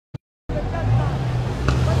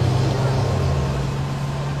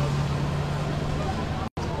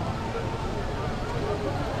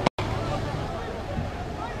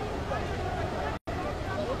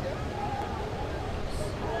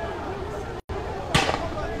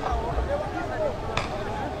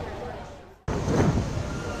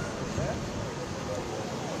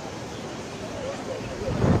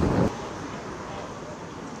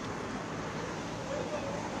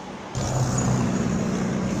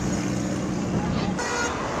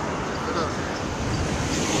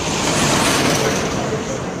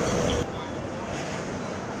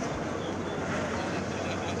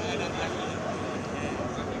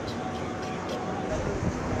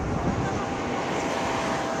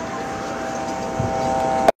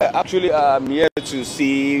Actually, I'm here to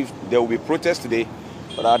see if there will be protest today,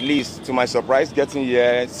 but at least to my surprise, getting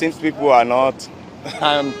here, since people are not,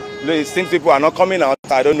 since people are not coming out,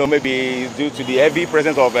 I don't know, maybe due to the heavy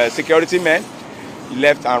presence of security men,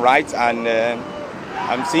 left and right, and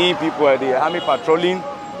I'm seeing people at the army patrolling.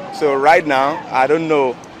 So right now, I don't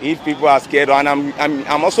know if people are scared, and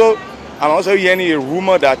I'm also hearing a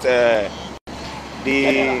rumor that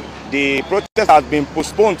the protest has been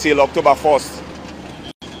postponed till October 1st.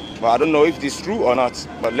 But I don't know if it's true or not.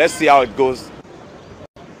 But let's see how it goes.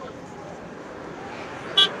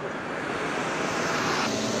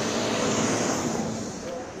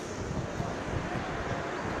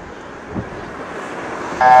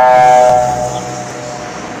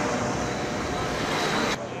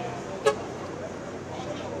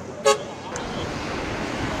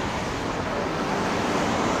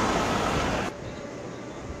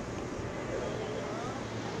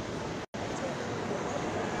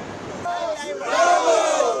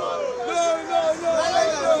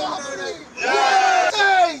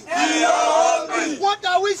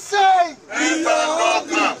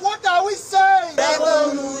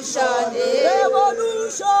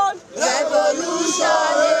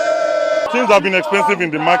 Things have been expensive in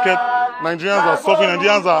the market. Nigerians are suffering,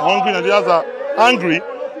 Nigerians are hungry, Nigerians are angry.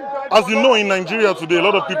 As you know, in Nigeria today, a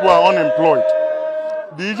lot of people are unemployed.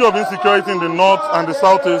 The issue of insecurity in the north and the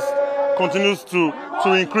southeast continues to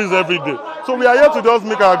increase every day. So we are here to just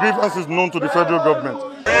make our grievances known to the federal government.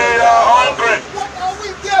 We are hungry. What are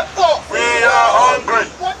we there for? We are hungry.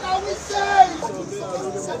 What are we saying?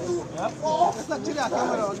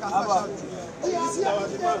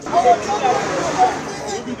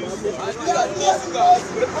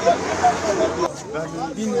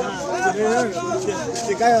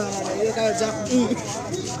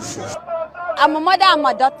 I'm a mother, I'm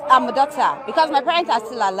a daughter, because my parents are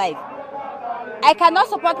still alive. I cannot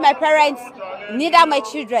support my parents, neither my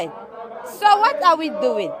children. So what are we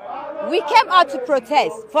doing? We came out to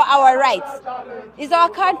protest for our rights. It's our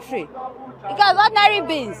country. Because ordinary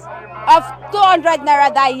beans of 200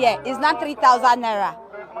 naira that year is now 3,000 naira.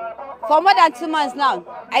 For more than 2 months now,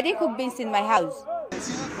 I didn't cook beans in my house.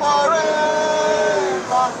 Forever,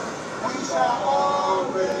 we shall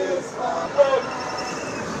always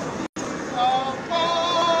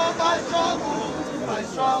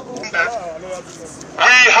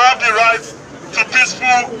We have the right to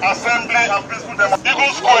peaceful assembly and peaceful democracy.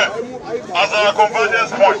 Eagle Square as our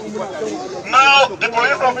convergence point. Now, the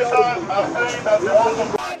police officers are saying that they want to...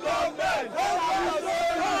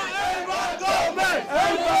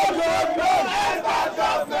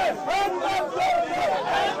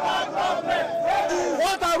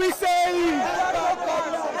 What are we saying?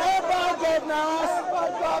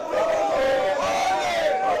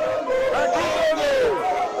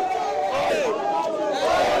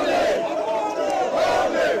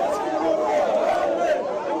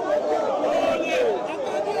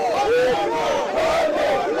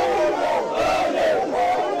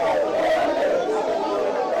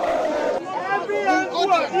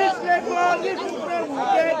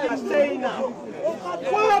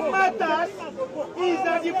 What matters is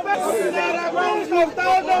that the person that are millions of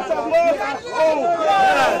thousands of us at home.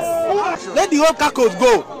 Let the old cacos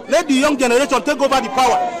go. Let the young generation take over the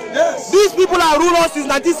power. Yes. These people are rulers since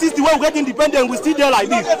 1960 when we get independent. We still there like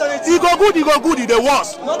this. He go good, he go good, he the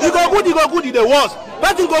worst. He go good, he go good, he the worst.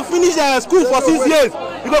 Person go finish school for 6 years.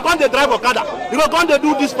 He go come to drive Okada. He go come to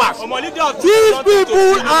do this pass. These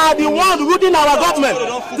people are the ones ruling our government,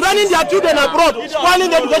 training their children abroad, spoiling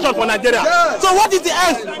the education for Nigeria. Yes. So what is the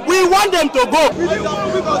end? We want them to go.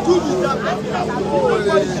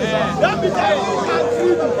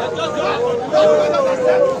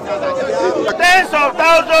 Tens of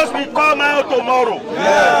thousands will come out tomorrow.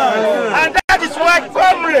 Yes. And that is why,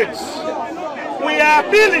 comrades, we are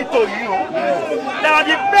appealing to you. Now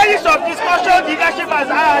the basis of discussion leadership has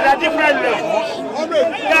had at different levels.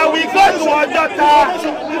 Now we go to Ojota,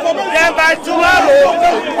 then by tomorrow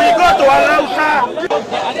we go to Alausa.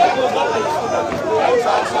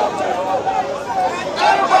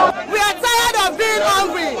 We are tired of being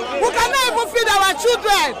hungry. We cannot even feed our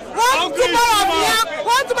children. One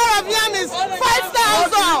tuber of yam is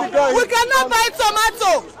 5,000. We cannot buy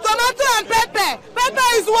tomato and pepper. Pepper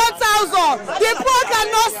is 1,000. The poor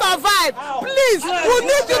cannot survive. Please, we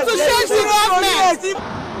need you to change the government.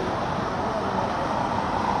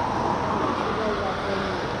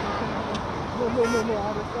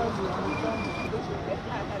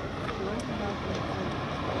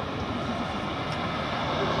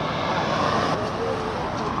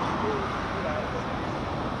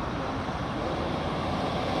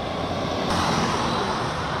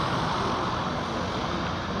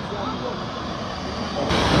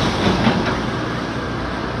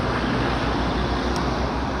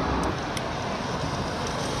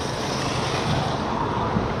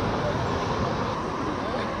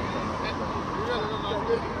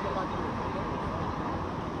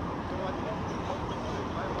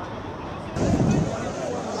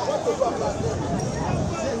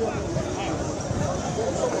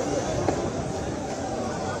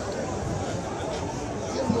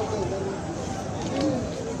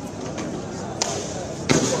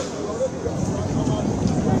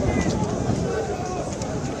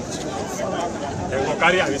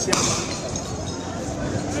 carry and see.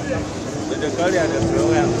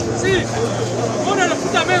 See, one of the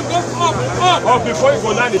footmen go up. Oh, before you go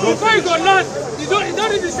land, before you go land, you don't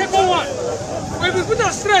need the second one. When we put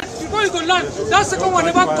it straight, before you go land, that second one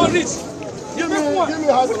never call it. You make one,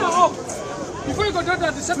 put it up. Before you go down,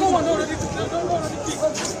 the second one already kick.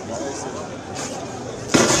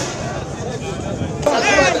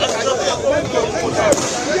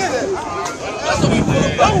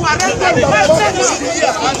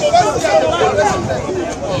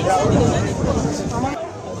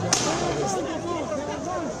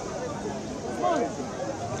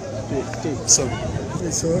 Sorry.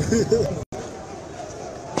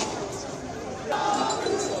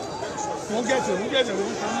 We'll get it.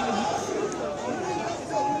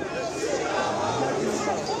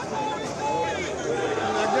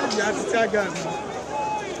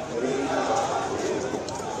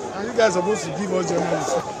 And you guys are supposed to give us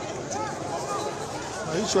journalists.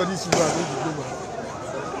 Are you sure these people are going to go back?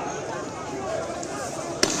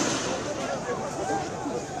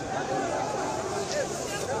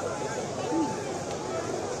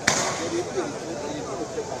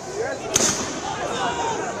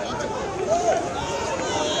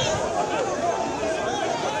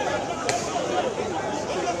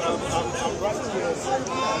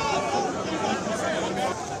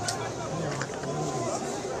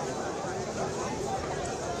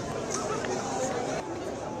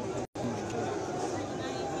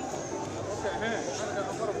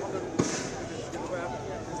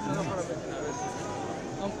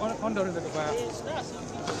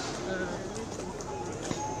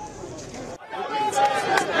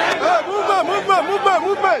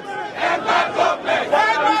 Movement! Head back government!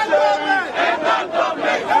 Head back government! Head back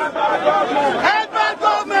government! Head back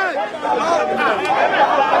government!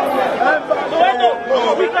 Head back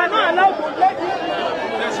government! We cannot allow to let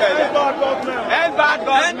head back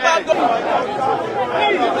government! Head back government!